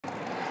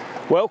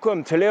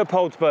Welcome to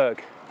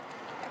Leopoldsburg.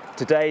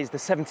 Today is the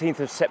 17th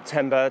of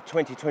September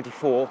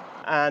 2024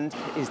 and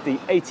is the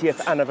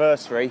 80th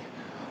anniversary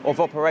of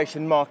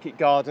Operation Market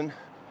Garden.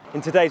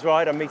 In today's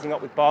ride I'm meeting up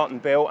with Bart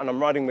and Bill, and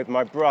I'm riding with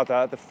my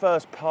brother the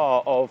first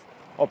part of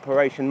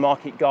Operation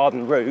Market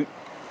Garden route.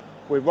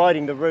 We're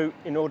riding the route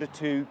in order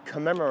to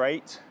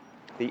commemorate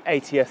the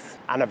 80th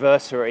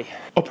anniversary.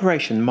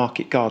 Operation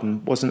Market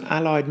Garden was an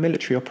Allied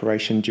military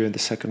operation during the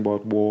Second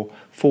World War,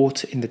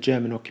 fought in the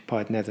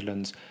German-occupied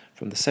Netherlands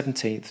from the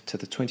 17th to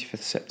the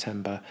 25th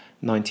September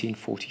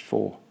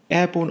 1944.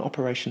 Airborne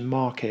Operation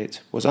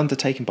Market was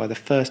undertaken by the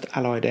First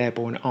Allied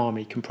Airborne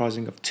Army,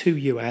 comprising of 2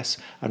 US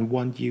and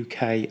 1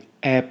 UK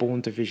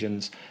airborne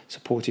divisions,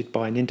 supported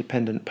by an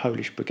independent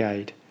Polish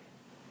brigade.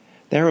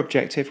 Their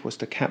objective was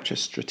to capture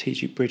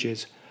strategic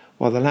bridges,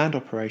 while the land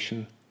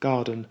operation,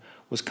 Garden,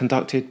 was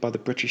conducted by the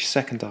British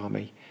Second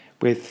Army,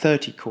 with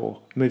 30 Corps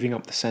moving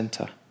up the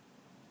centre.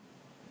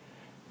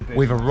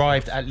 We've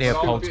arrived at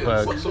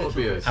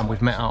Leopoldsburg and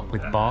we've met up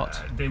with Bart,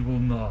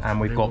 and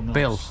we've got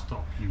Bill.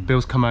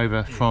 Bill's come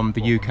over from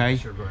the UK,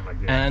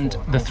 and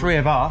the three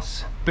of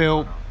us,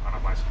 Bill,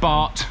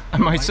 Bart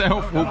and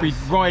myself, will be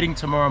riding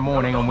tomorrow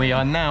morning, and we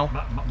are now...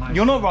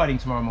 You're not riding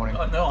tomorrow morning?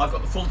 No, I've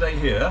got the full day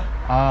here.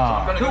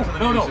 Ah. So I'm going to go to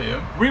the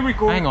museum. We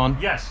record. Hang on.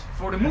 Yes,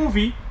 for the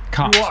movie,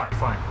 Cut. you are.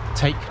 Fine.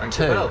 Take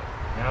two.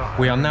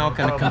 We are now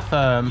going to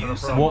confirm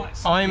what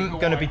I'm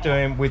going to be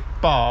doing with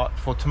Bart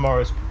for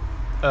tomorrow's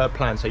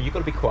plan, so you've got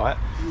to be quiet.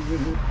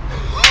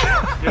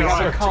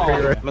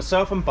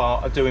 Myself and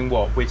Bart are doing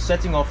what? We're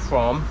setting off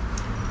from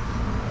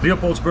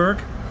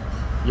Leopoldsburg.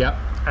 Yep.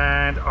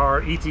 And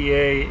our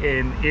ETA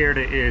in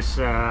Eerde is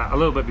a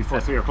little bit before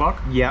 3 o'clock.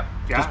 Yep.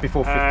 Yeah. Just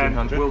before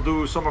 1500. We'll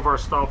do some of our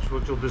stops,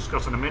 which we'll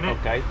discuss in a minute.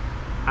 Okay.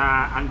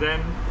 And then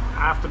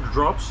after the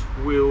drops,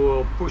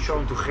 we'll push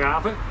on to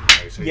Graven.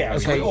 Yeah,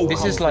 okay,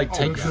 this is like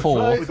take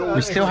 4.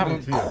 We still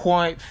haven't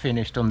quite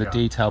finished on the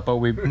detail, but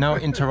we're now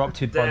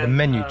interrupted by the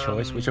menu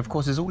choice, which of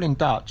course is all in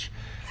Dutch.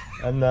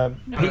 And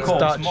Pete's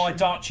Dutch. My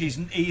Dutch is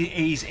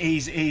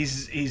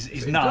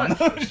none.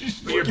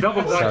 Your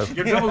double Dutch,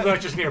 your double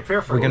Dutch is near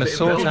perfect. We're going to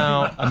sort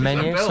out a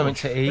menu, something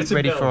to eat,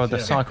 ready for the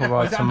cycle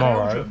ride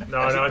tomorrow.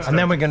 And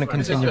then we're going to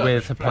continue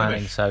with the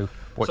planning, so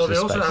watch so this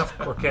space. So they also have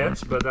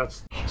croquettes, but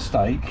that's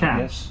Steak.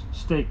 camps. Yes.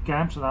 Steak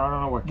camps, and I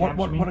don't know what camps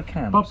mean. What are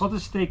camps? But what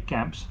is steak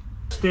camps?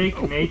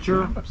 Steak,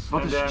 nature,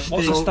 What's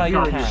a steak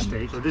camp?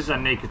 steak. So this is a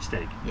naked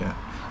steak. Yeah.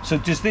 So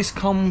does this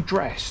come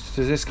dressed?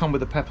 Does this come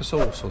with a pepper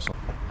sauce or something?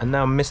 And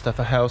now Mr.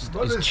 Verhelst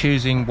is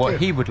choosing what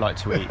he would like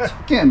to eat.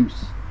 Gems.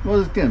 What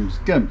is gems?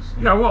 Gems.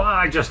 Yeah, well,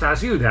 I just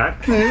asked you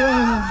that.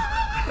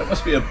 That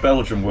must be a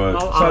Belgian word.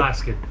 I'll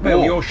ask it.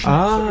 Well, your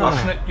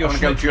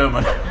schnitzel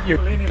German.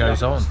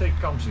 Goes on. Steak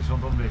kamps is,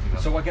 want dan weet je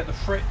dat. So I get the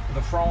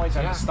fries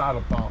and the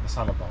salad bar.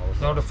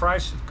 No, the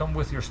fries come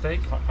with your steak,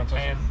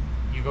 and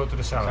you go to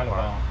the salad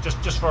bar.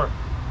 Just for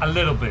a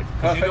little bit,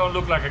 because you don't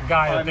look like a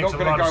guy that takes a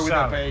lot of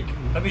salad.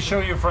 Let me show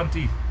you your front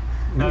teeth.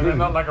 No, they're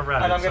not like a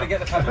rabbit. And I'm going to get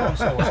the peppercorn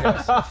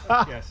sauce.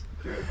 Yes.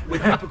 Yes.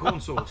 With peppercorn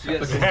sauce.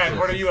 Yes. And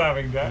what are you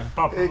having there?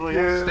 Papa,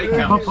 Steak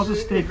camps. what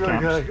is steak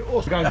camps?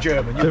 We're going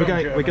German. So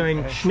we're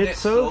going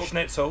schnitzel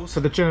Schnitzels.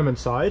 for the German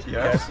side.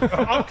 Yes.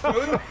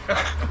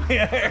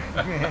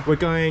 We're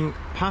going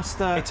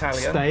pasta,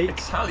 Italian. steak,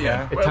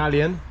 Italian.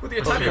 Italian. With the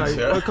Italians,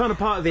 yeah. We're kind of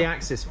part of the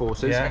Axis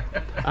forces.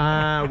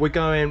 Yeah. We're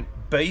going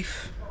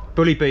Beef.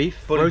 bully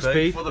beef, roast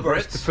beef For the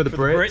Brits. for the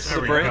Brits.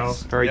 The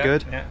Brits. Very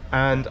good. Yeah.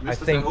 And I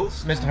think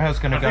Verhelst? Mr. Verhelst's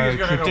going to I think go he's going to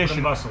go for the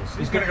tradition. mussels.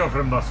 He's going to go for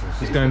the mussels.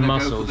 He's going Go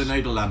mussels. for the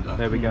Nederlander.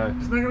 There we go.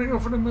 He's not going to go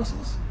for the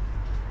mussels.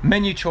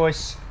 Menu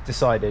choice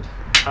decided.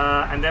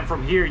 And then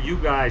from here, you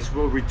guys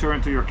will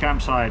return to your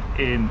campsite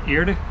in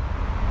Eerde,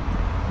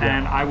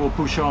 and I will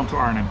push on to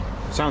Arnhem.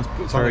 Sounds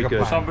Very like good.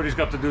 a plan. Somebody's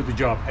got to do the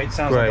job. It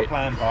sounds Great. like a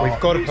plan, Bart. We've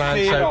got a You plan.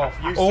 see it So off.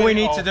 You all see we it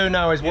need off. to do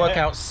now is work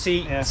Yeah. out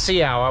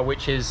C hour,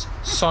 which is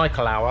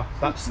cycle hour.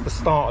 That's the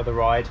start of the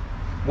ride.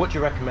 What do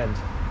you recommend?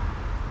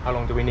 How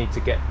long do we need to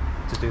get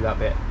to do that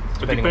bit?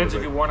 It depends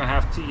if you want to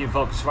have tea in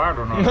Valkenswaard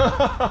or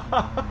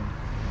not.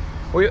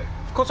 Well,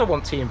 of course I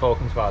want tea in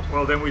Valkenswaard.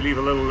 Well, then we leave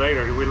a little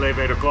later. We leave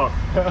 8 o'clock.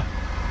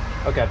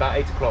 Okay, about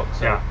 8 o'clock.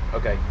 So, Yeah.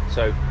 Okay,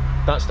 so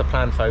that's the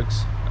plan,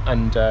 folks.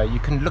 And you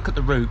can look at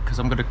the route, because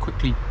I'm going to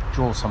quickly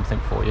draw something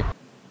for you.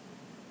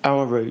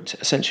 Our route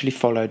essentially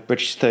followed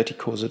British 30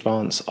 Corps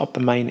advance up the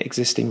main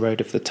existing road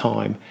of the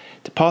time,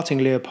 departing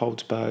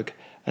Leopoldsburg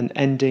and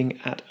ending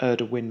at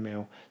Eerde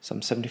windmill,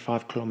 some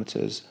 75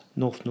 kilometres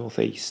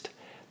north-northeast.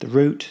 The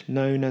route,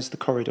 known as the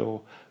corridor,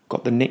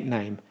 got the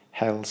nickname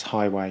Hell's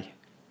Highway.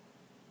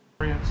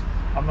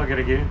 I'm not going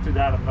to get into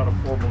that. I'm not a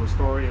formal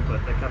historian,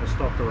 but they kind of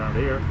stopped around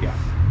here.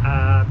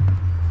 Yeah.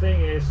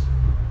 Thing is,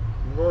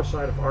 north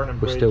side of Arnhem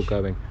We're Bridge still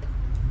going.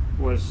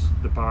 was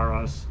the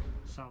Paras.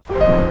 South.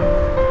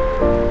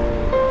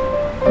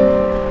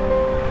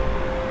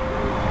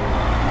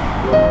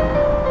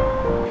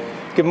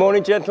 Good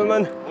morning,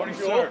 gentlemen.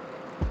 Bonjour.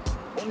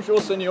 Bonjour,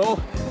 senor.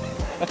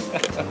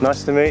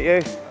 Nice to meet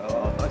you.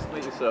 Oh, nice to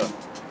meet you, sir.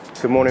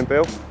 Good morning,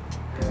 Bill.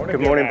 Good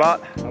morning,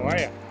 Bart. How are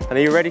you? And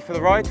are you ready for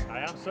the ride? I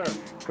am, sir.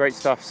 Great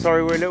stuff.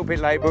 Sorry we're a little bit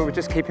late, but we're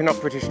just keeping up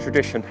British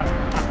tradition.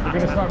 We're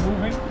going to start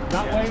moving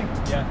that way.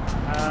 Yeah.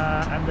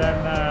 And then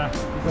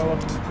we go up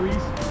to the trees.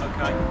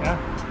 Okay. Yeah.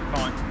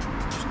 Fine.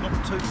 Just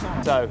not too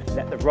far. So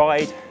let the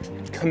ride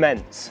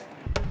commence.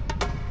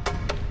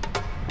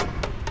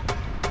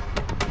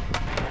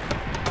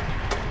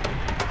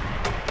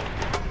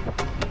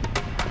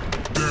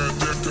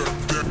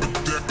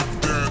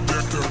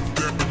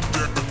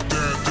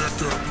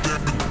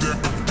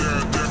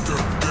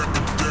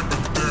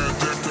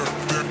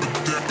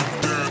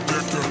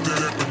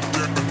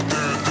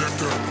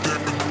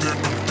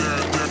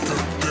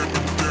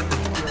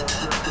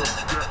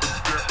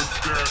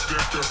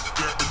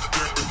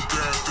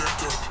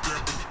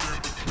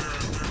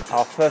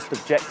 Our first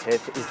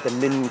objective is the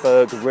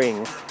Lindbergh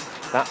Ring.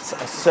 That's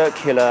a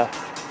circular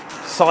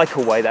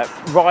cycleway that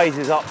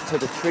rises up to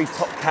the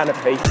treetop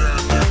canopy.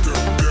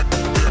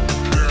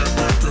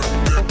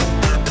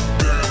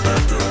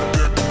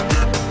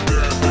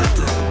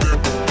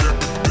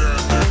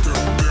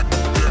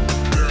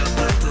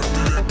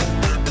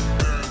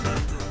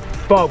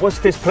 Bob, what's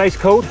this place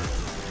called?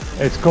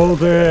 It's called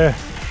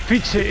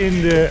fietsen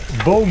in de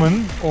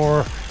bomen,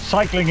 or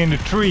cycling in the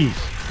trees.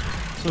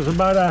 So it's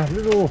about a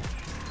little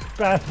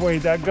pathway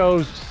that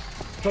goes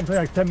something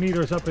like 10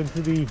 meters up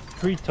into the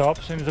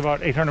treetops, and it's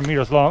about 800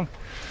 meters long.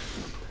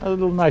 A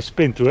little nice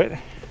spin to it.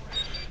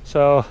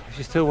 So if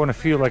you still want to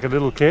feel like a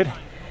little kid,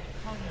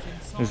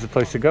 this is the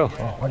place to go.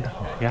 Oh,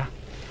 wonderful. Yeah.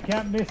 You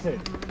can't miss it.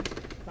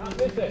 Can't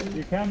miss it.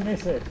 You can't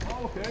miss it.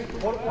 Oh, okay.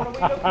 What are we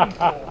looking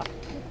for?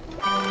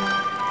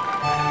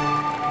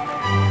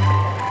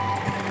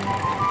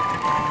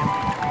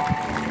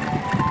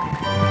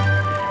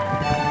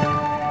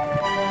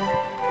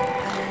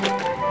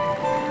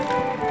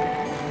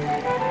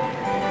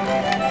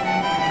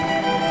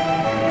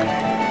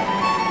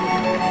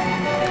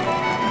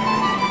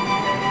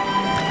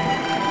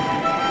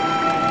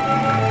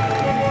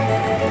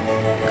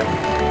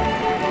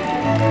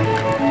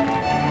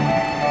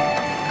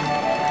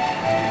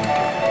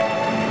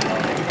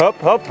 Hop,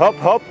 hop, hop,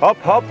 hop, hop,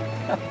 hop.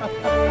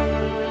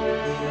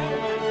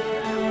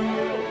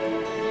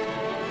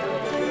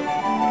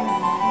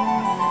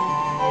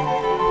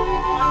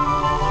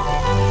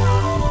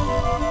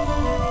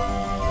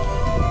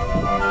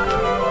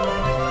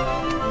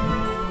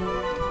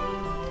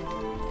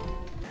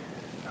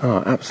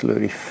 Oh,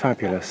 absolutely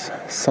fabulous.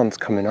 Sun's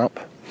coming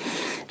up,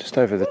 just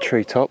over the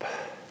treetop.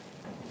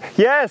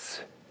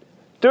 Yes!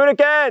 Do it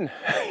again!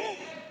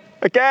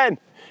 Again!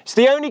 It's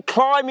the only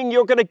climbing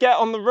you're going to get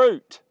on the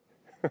route.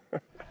 Right,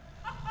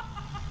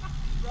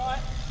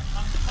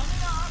 I'm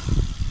coming up.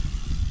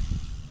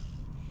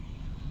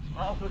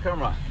 Smile for the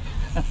camera.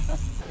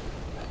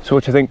 So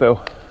what do you think,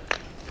 Bill?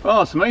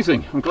 Oh, it's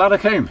amazing. I'm glad I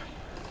came.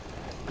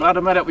 Glad I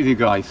met up with you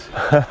guys.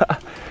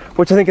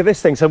 What do you think of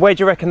this thing? So where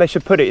do you reckon they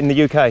should put it in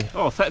the UK?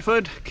 Oh,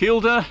 Thetford,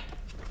 Kielder.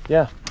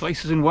 Yeah.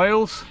 Places in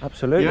Wales.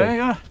 Absolutely.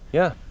 Yeah.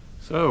 Yeah.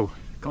 So,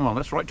 come on,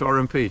 let's write to our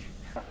MP.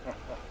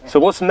 So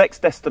what's the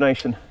next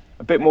destination?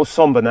 A bit more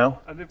sombre now.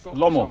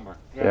 Lommel.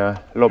 Yeah,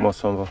 a lot more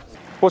sombre.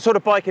 What sort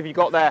of bike have you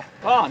got there?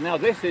 Ah, now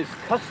this is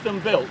custom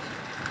built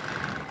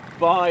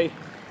by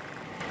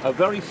a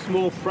very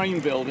small frame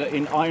builder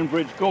in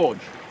Ironbridge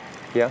Gorge.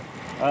 Yeah.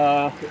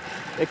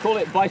 They call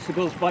it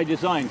Bicycles by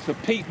Design. So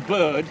Pete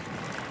Bird,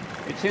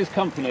 it's his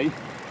company.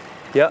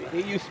 Yeah.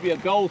 He used to be a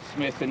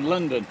goldsmith in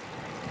London.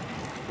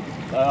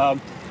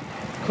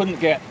 Couldn't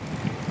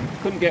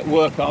get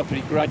work after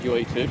he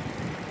graduated,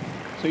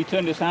 so he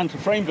turned his hand to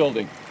frame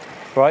building.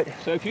 Right.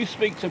 So if you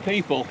speak to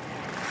people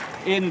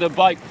in the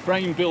bike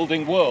frame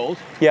building world,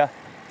 Yeah.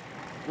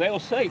 they'll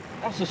say,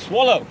 that's a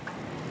Swallow.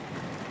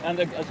 And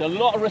there's a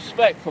lot of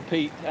respect for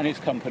Pete and his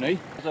company.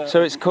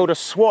 So it's called a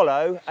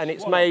Swallow, and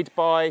it's made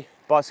by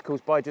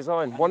Bicycles by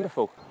Design.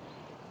 Wonderful.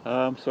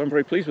 So I'm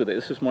very pleased with it.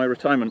 This is my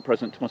retirement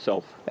present to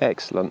myself.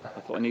 Excellent.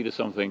 I thought I needed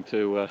something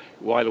to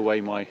while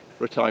away my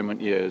retirement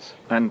years.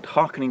 And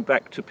harkening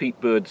back to Pete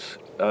Bird's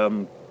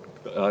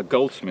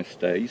goldsmith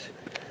days,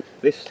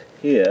 this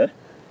here,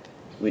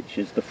 which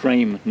is the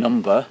frame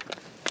number,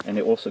 and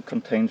it also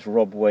contains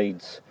Rob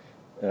Wade's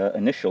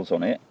initials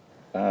on it,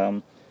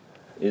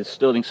 is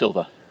sterling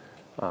silver.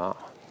 Ah,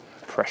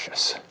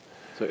 precious.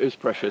 So it is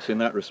precious in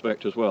that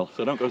respect as well,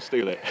 so don't go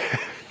steal it.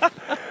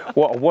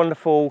 What a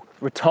wonderful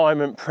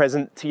retirement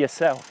present to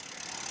yourself.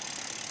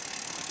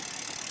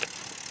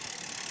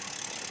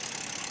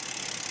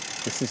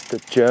 This is the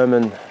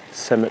German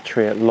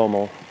cemetery at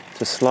Lommel.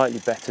 It's a slightly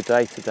better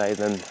day today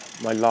than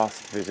my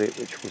last visit,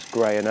 which was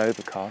grey and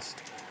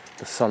overcast.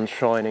 The sun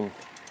shining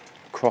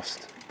across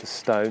the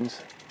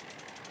stones.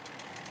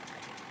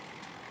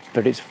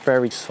 But it's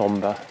very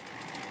sombre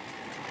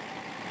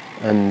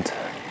and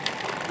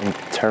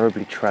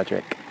terribly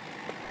tragic.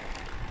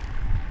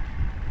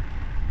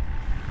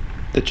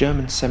 The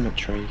German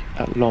cemetery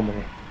at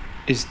Lommel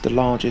is the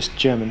largest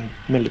German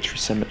military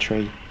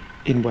cemetery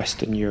in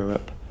Western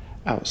Europe,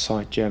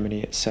 outside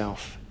Germany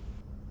itself.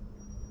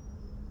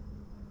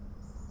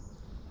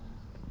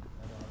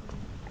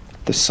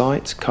 The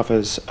site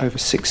covers over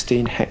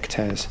 16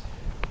 hectares,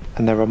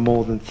 and there are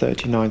more than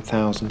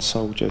 39,000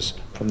 soldiers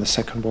from the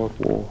Second World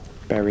War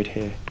buried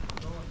here.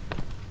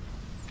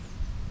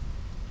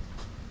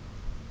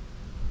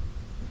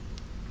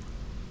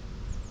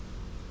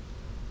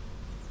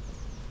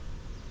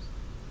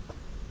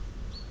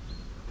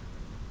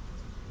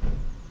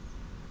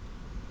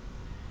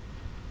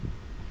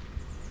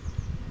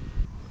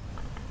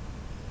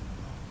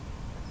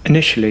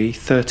 Initially,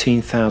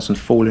 13,000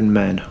 fallen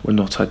men were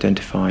not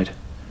identified.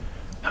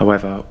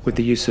 However, with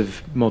the use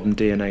of modern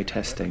DNA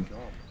testing,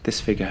 this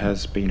figure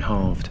has been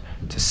halved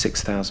to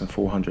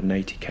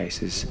 6,480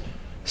 cases,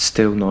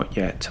 still not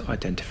yet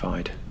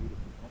identified.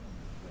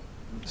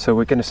 So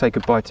we're going to say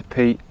goodbye to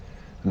Pete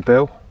and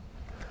Bill.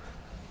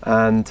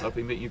 And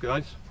Lovely to meet you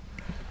guys.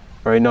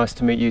 very nice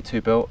to meet you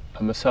too, Bill.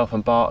 And myself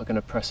and Bart are going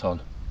to press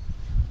on.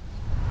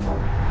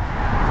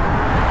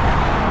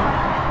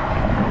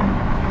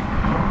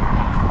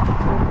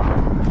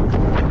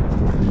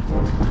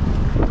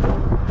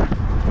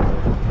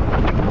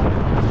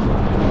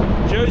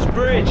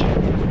 Bridge.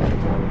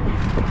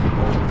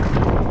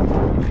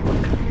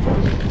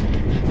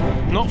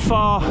 Not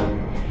far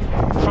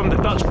from the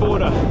Dutch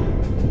border.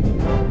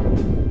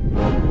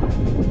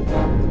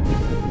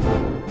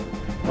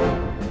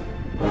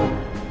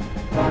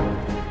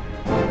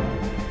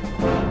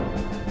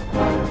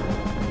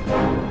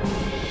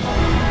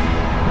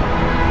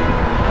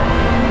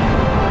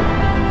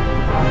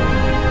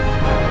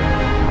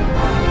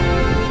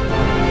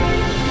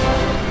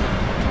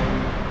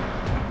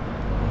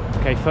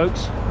 Okay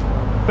folks,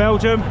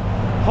 Belgium,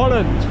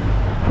 Holland.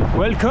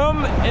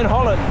 Welcome in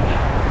Holland.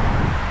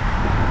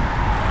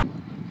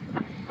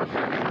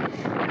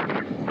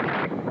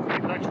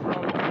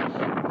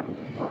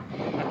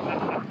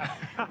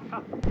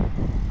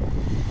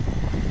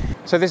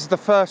 So this is the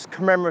first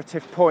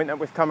commemorative point that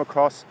we've come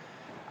across,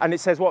 and it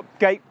says what?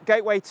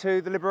 Gateway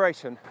to the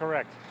Liberation?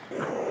 Correct.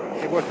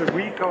 It was the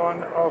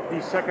recon of the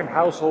 2nd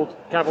Household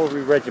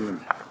Cavalry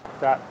Regiment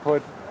that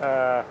put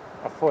a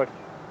foot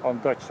on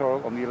Dutch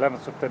soil on the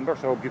 11th September.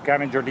 So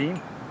Buchanan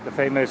Jardine, the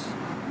famous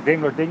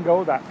Daimler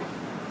Dingo that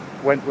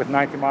went with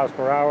 90 miles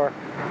per hour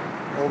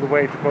all the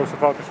way to close to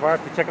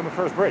Valkenswaard to check on the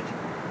first bridge.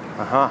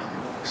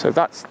 So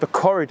that's the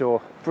corridor.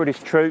 British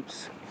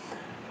troops,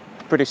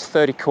 British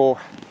 30 Corps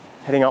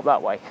heading up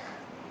that way.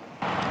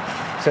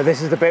 So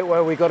this is the bit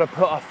where we got to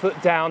put our foot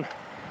down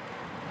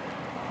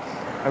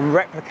and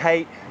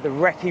replicate the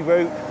recce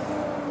route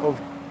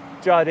of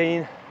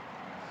Jardine,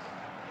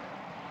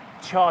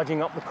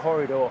 charging up the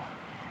corridor,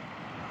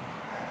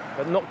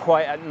 but not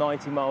quite at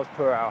 90 miles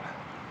per hour.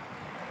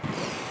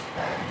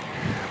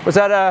 Was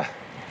that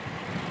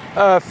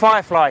a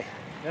Firefly?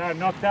 Yeah,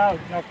 knocked out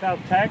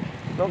tank.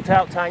 Knocked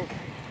out tank.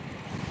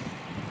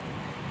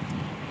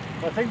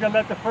 I think they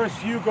let the first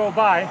few go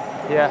by.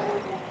 Yeah.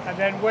 And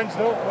then when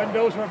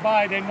those were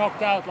by, they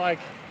knocked out like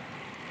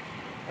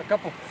a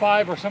couple,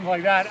 5 or something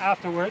like that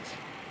afterwards.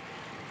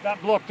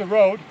 That blocked the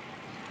road.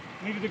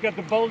 Needed to get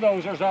the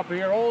bulldozers up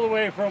here all the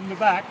way from the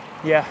back.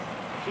 Yeah.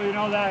 So you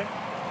know that.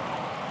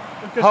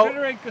 But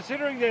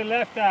considering they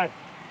left at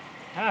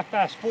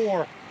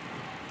 4:30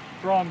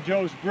 from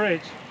Joe's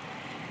Bridge,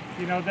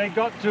 you know, they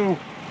got to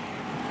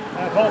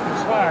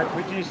Valkenswaard,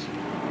 which is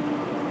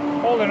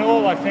all in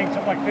all, I think,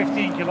 something like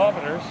 15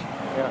 kilometers.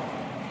 Yeah.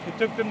 It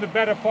took them the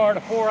better part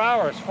of 4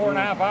 hours,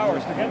 4.5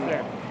 hours to get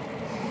there.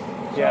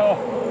 Yeah.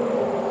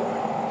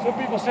 So some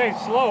people say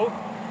it's slow.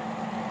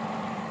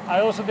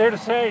 I also dare to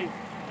say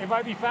it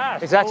might be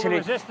fast. It's actually,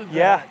 resistant.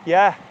 yeah,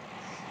 yeah,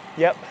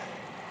 yep.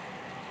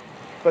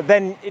 But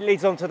then it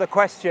leads on to the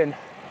question,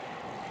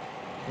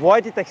 why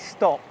did they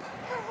stop?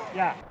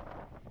 Yeah.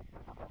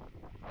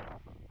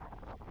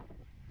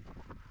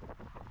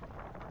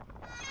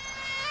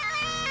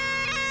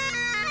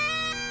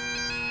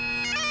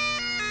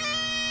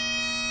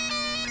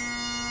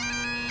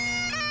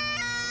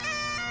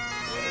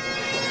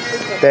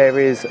 There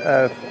is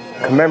a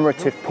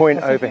commemorative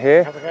point over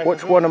here.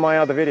 Watch one of my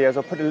other videos.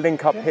 I'll put a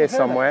link up here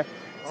somewhere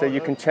so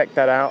you can check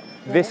that out.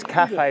 This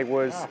cafe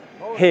was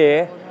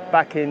here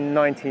back in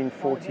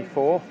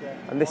 1944,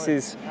 and this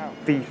is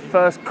the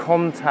first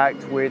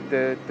contact with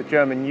the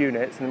German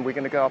units, and we're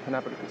going to go up and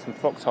have a look at some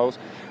foxholes,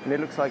 and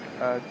it looks like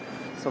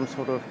some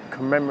sort of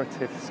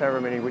commemorative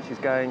ceremony which is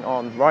going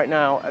on right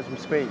now as we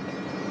speak.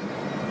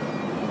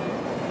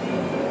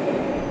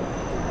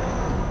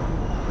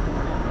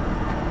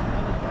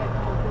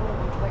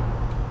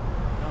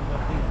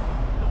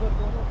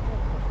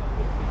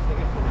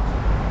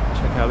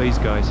 Check out these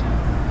guys.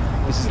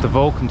 This is the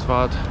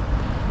Valkenswaard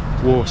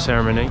war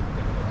ceremony.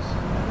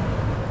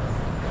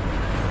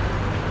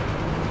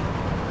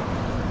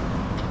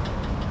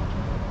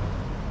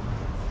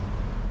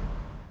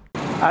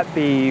 At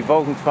the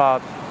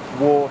Valkenswaard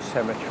War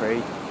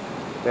Cemetery,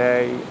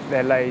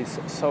 there lays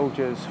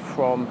soldiers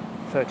from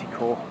 30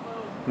 Corps.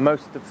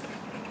 Most of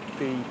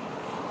the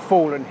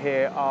fallen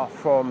here are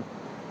from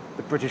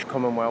the British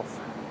Commonwealth.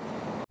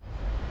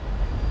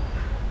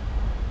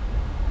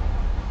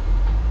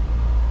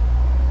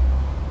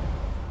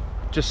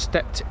 Just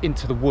stepped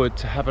into the wood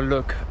to have a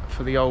look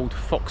for the old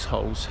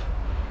foxholes.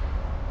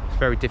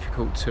 very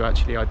difficult to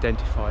actually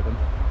identify them.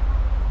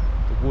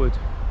 The wood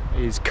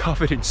is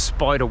covered in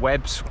spider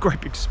webs,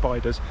 great big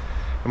spiders,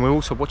 and we're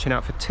also watching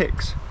out for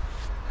ticks.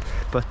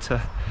 But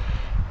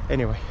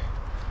anyway,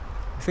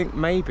 I think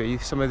maybe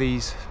some of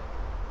these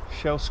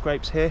shell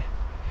scrapes here,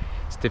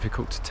 it's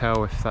difficult to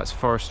tell if that's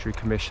Forestry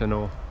Commission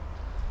or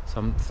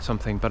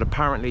something, but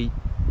apparently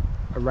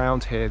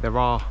around here there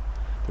are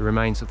the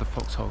remains of the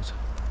foxholes.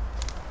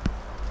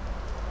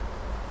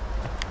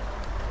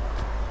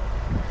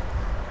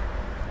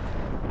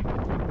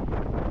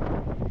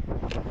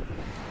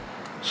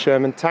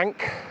 Sherman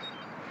tank,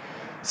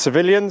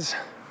 civilians,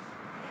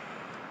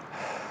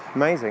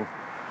 amazing.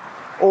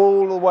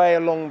 All the way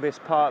along this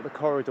part of the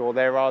corridor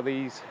there are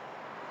these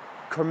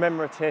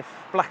commemorative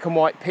black and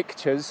white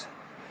pictures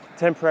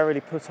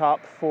temporarily put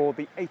up for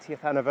the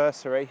 80th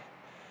anniversary.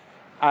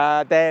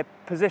 They're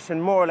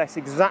positioned more or less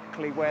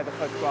exactly where the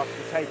photographs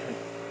were taken.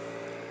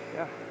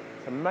 Yeah,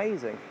 it's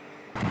amazing.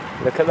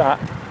 Look at that.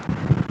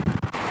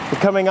 We're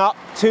coming up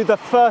to the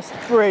first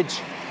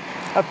bridge.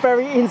 A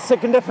very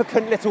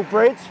insignificant little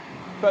bridge,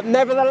 but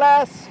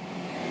nevertheless,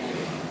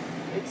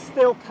 it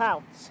still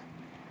counts.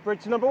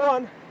 Bridge number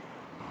 1.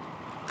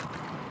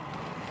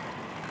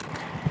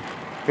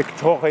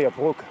 Victoria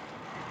Brook.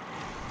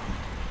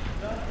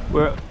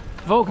 We're at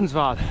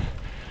Valkenswaard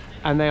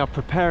and they are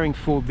preparing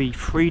for the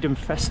Freedom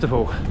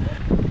Festival.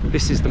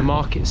 This is the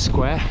market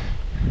square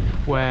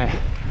where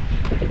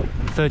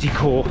 30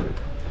 Corps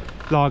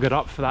lagered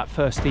up for that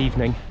first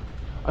evening.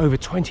 Over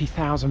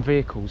 20,000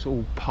 vehicles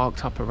all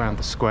parked up around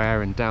the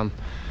square and down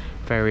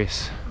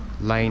various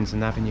lanes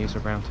and avenues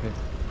around here.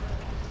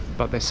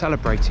 But they're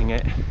celebrating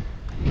it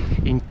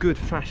in good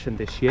fashion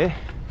this year.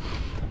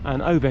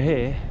 And over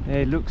here,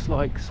 it looks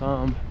like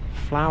some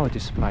flower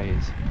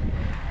displays.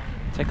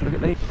 Take a look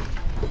at these.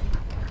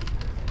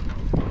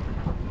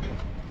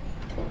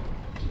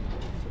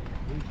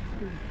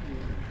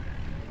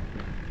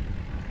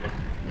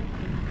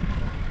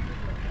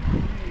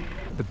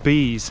 The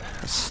bees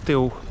are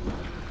still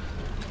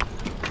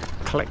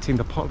collecting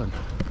the pollen.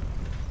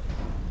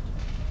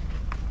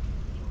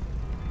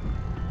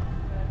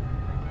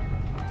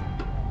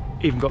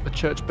 Even got the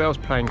church bells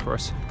playing for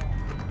us.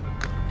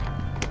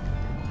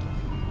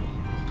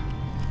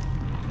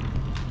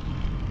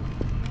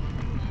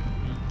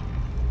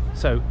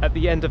 So at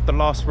the end of the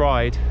last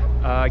ride,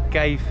 I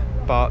gave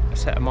Bart a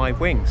set of my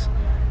wings,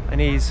 and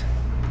he's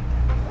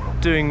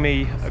doing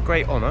me a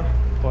great honour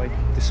by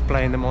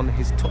displaying them on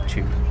his top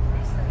tube.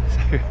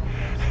 So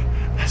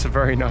that's a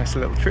very nice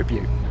little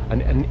tribute.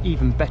 And an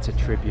even better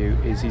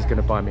tribute is he's going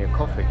to buy me a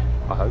coffee,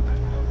 I hope.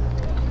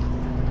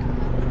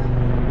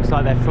 Looks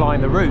like they're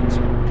flying the route.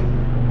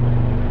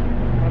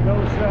 Are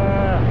those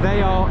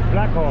They are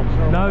Black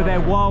Hawks? No, they're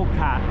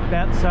Wildcat.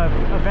 That's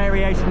a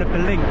variation of the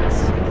Lynx.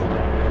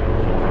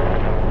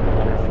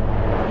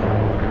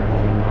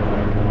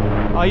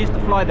 I used to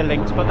fly the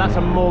Lynx, but that's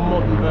a more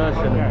modern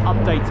version,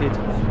 updated.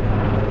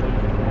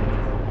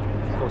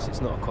 Of course,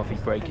 it's not a coffee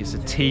break, it's a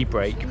tea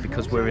break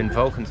because we're in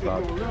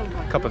Valkenswaard.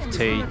 Cup of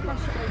tea,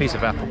 piece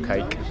of apple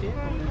cake.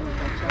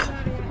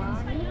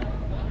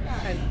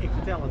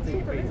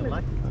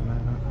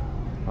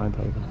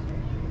 Eindhoven.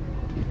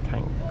 2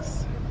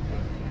 tanks.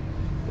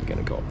 We're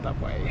going to go up that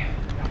way.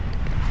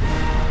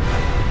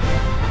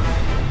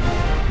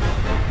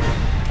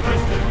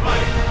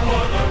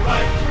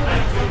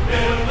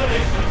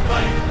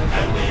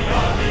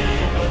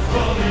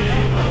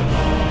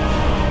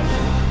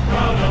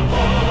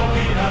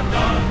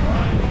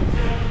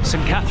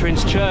 St.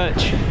 Catherine's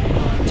Church,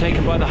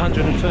 taken by the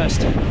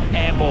 101st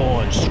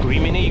Airborne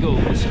Screaming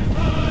Eagles.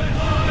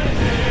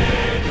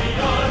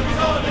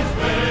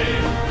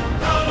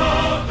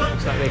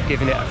 Looks like they're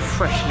giving it a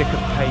fresh lick of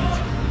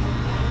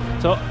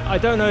paint. So I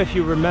don't know if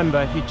you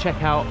remember, if you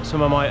check out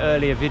some of my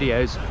earlier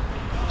videos,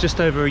 just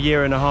over a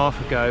year and a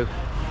half ago,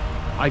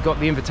 I got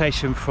the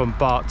invitation from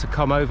Bart to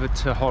come over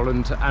to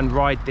Holland and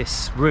ride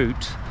this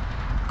route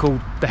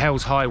called the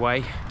Hells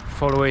Highway,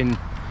 following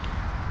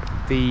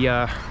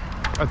the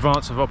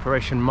advance of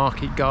Operation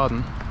Market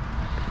Garden,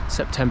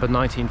 September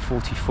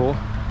 1944.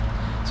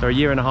 So a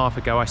year and a half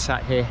ago I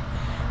sat here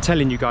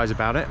telling you guys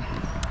about it.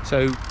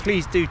 So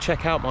please do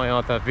check out my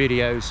other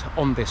videos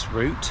on this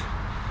route.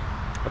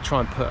 I'll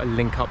try and put a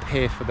link up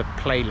here for the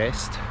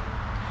playlist.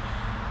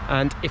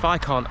 And if I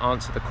can't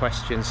answer the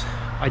questions,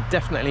 I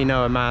definitely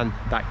know a man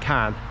that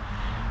can.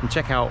 And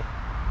check out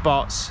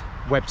Bart's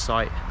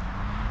website,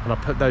 and I'll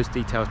put those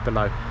details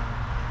below.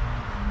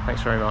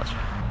 Thanks very much.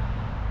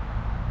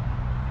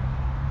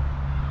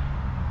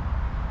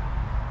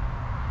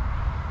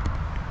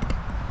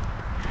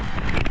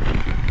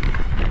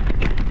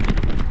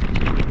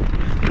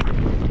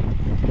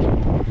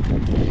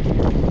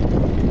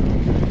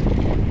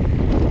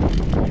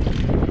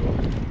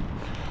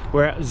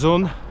 We're at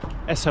Zon,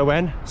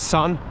 S-O-N,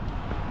 sun,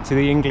 to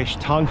the English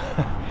tongue.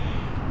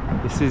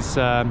 This is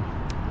a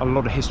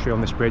lot of history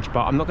on this bridge,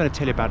 but I'm not going to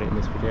tell you about it in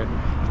this video. You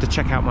have to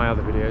check out my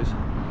other videos.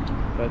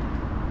 But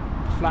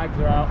flags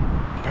are out,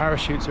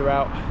 parachutes are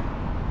out.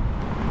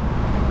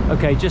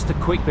 Okay, just a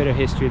quick bit of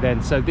history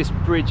then. So this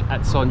bridge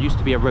at Son used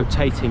to be a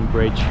rotating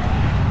bridge,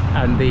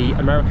 and the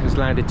Americans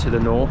landed to the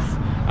north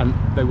and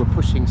they were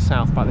pushing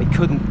south, but they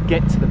couldn't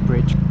get to the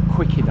bridge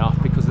quick enough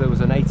because there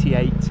was an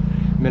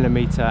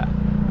 88mm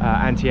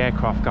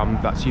anti-aircraft gun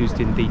that's used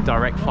in the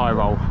direct fire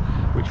role,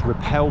 which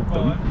repelled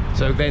them.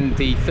 So then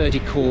the 30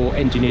 Corps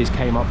engineers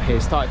came up here,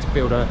 started to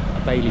build a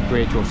Bailey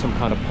bridge or some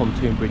kind of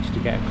pontoon bridge to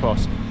get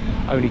across,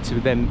 only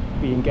to then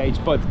be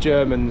engaged by the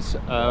Germans'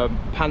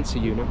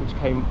 Panzer unit, which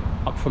came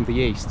up from the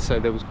east. So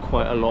there was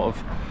quite a lot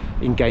of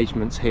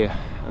engagements here,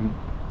 and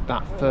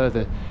that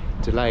further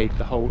delayed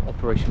the whole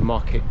Operation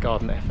Market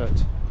Garden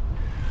effort.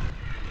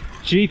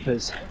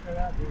 Jeepers!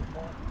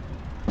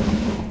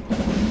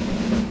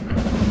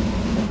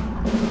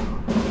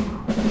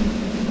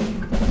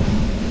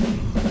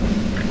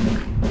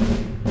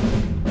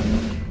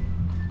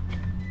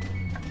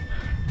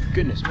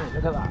 Goodness me,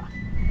 look at that!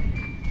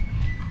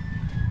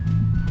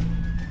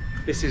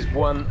 This is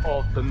one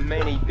of the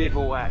many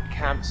bivouac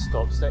camp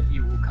stops that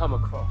you will come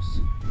across.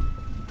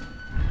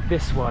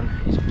 This one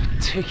is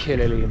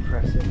particularly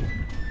impressive.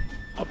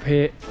 Up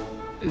here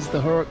is the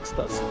Horrocks,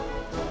 that's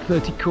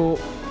 30 Corps,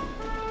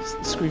 it's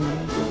the Screaming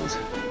Eagles.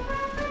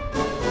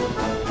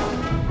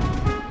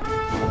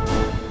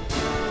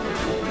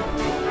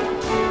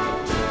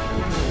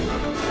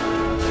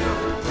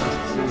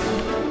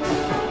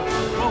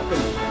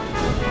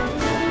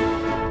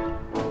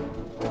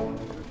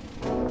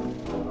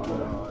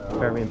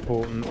 Very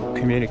important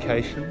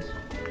communications.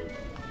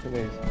 Look at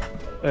these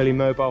early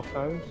mobile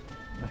phones.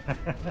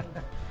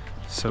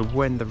 So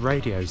when the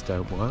radios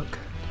don't work,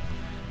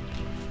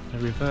 they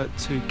revert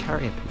to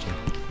carrier pigeon.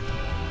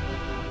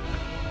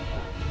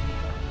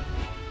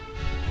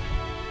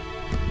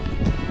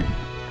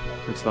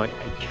 Looks like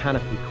a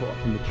canopy caught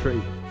up in the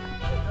tree.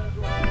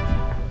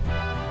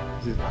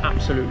 This is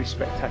absolutely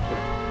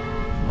spectacular.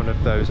 One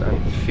of those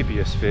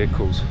amphibious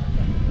vehicles.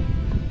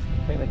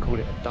 I think they call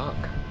it a duck.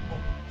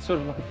 Sort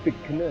of like a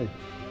big canoe.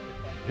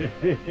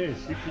 It is,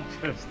 you can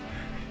just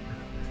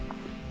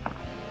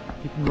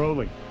keep them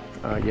rolling.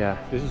 Yeah.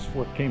 This is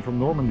what came from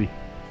Normandy.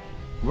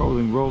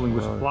 Rolling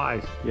with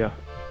supplies. Yeah.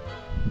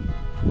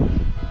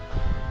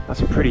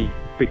 That's a pretty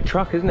big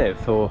truck, isn't it,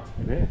 for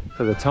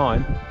the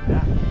time?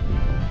 Yeah.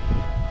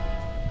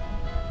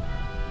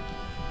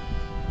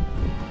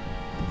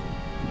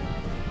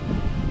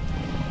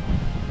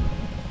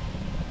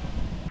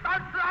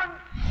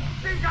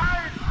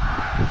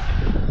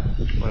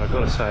 Well, I've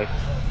got to say,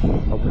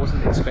 I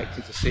wasn't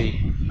expecting to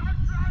see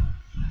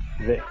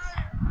this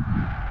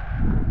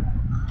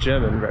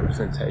German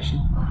representation.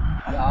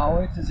 Ja,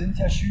 heute sind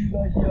ja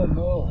Schüler hier,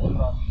 ne? Und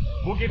dann,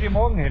 wo geht ihr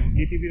morgen hin?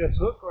 Geht ihr wieder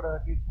zurück oder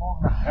geht's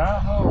morgen nach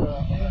Eerde?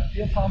 Oder?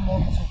 wir fahren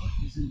morgen zurück,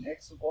 wir sind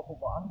nächste Woche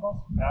woanders.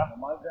 Ja.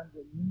 Normal werden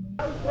wir in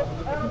Windmill.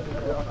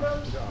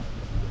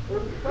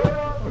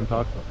 Guten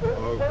Tag.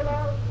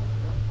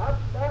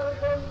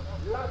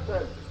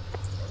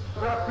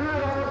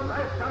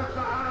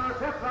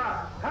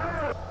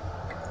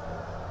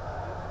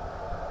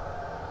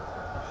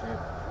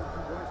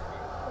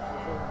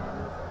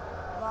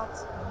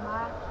 Wat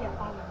maak je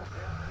aan?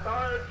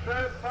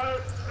 Deutsche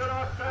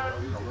Volksgenossen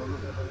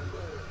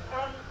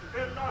und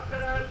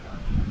Genossinnen.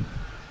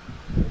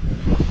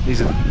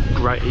 These are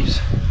graves,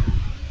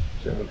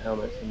 German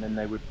helmets, and then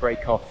they would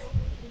break off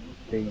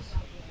the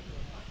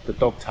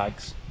dog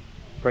tags,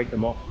 break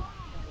them off.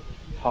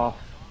 Half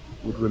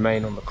would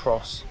remain on the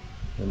cross,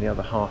 and the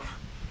other half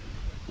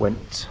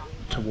went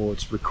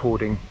towards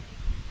recording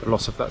the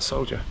loss of that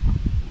soldier.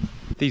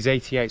 These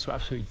 88s were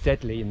absolutely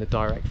deadly in the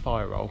direct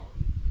fire role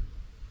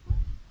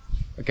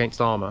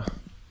against armour.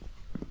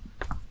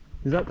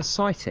 Is that the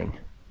sighting?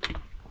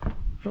 Not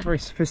a very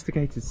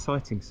sophisticated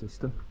sighting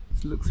system.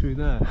 Let's look through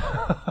there.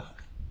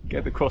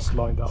 Get the cross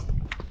lined up.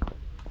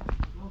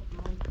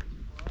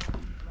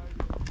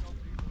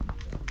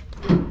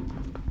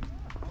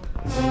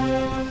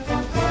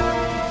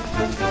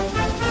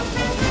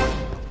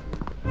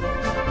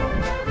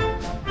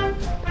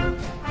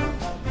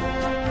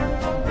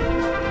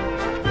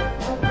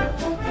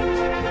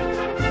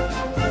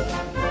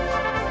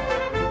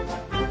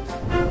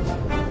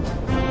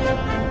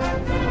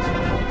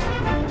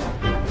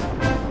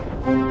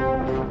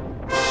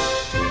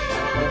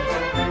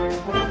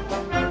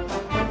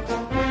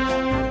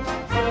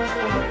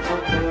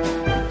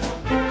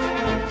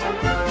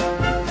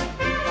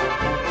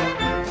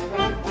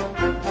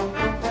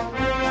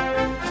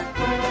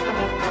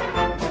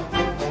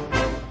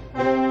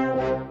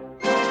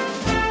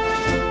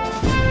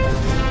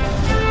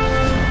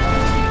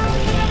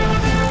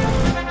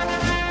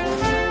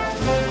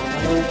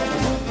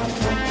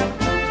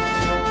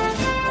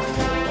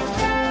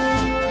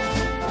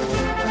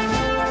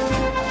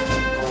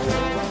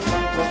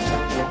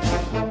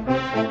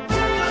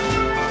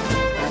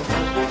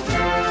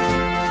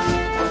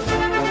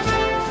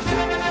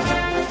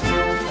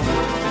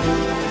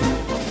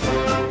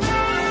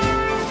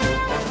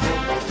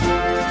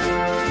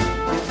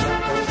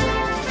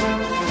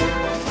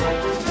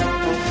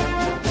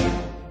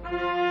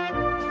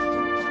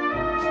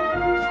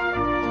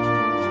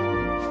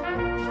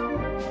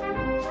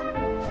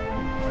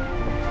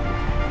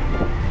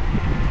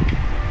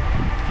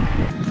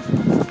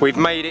 We've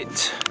made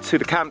it to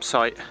the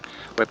campsite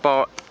where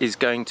Bart is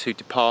going to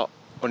depart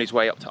on his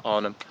way up to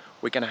Arnhem.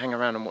 We're going to hang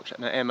around and watch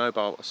an air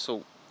mobile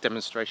assault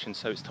demonstration,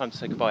 so it's time to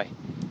say goodbye.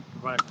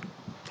 Right.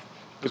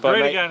 Goodbye,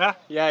 great mate. again, huh?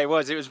 Yeah, it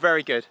was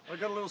very good. I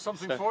got a little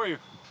something for you.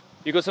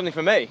 You got something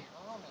for me?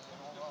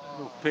 A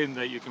little pin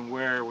that you can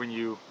wear when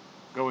you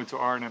go into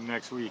Arnhem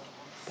next week.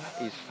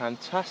 That is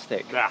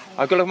fantastic. Yeah.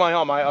 I've got to look at my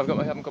arm, I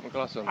haven't got my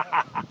glasses on.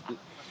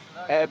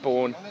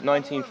 Airborne,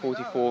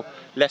 1944,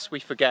 lest we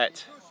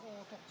forget.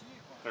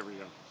 There we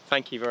go.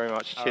 Thank you very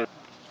much. Cheers.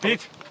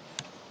 Pete,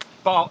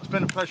 Bart, it's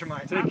been a pleasure,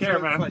 mate. Take care,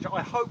 man. Pleasure.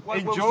 I hope we'll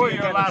enjoy see you your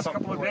again last at some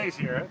couple of point. days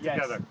here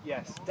together.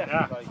 Yes,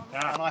 definitely.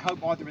 Yeah. And I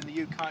hope either in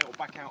the UK or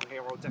back out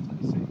here, I'll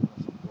definitely see you.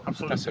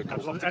 Absolutely. That's so cool.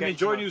 Absolutely. And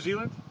enjoy New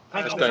Zealand.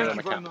 Just And going thank on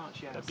you the very camp.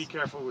 much. Yes. Be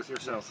careful with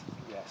yourself.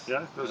 Yes.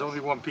 Yeah, there's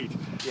only one Pete.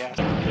 Yes.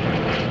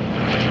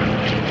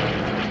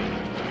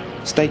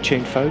 Stay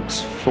tuned,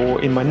 folks,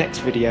 for in my next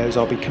videos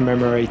I'll be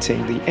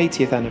commemorating the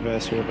 80th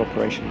anniversary of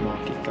Operation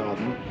Market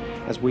Garden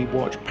as we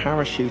watch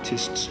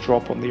parachutists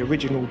drop on the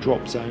original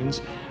drop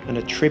zones and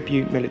a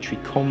tribute military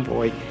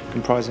convoy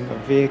comprising of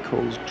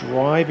vehicles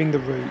driving the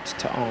route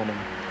to Arnhem,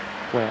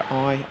 where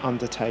I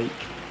undertake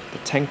the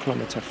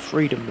 10-kilometre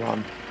freedom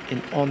run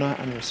in honour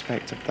and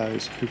respect of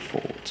those who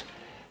fought.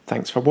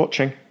 Thanks for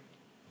watching.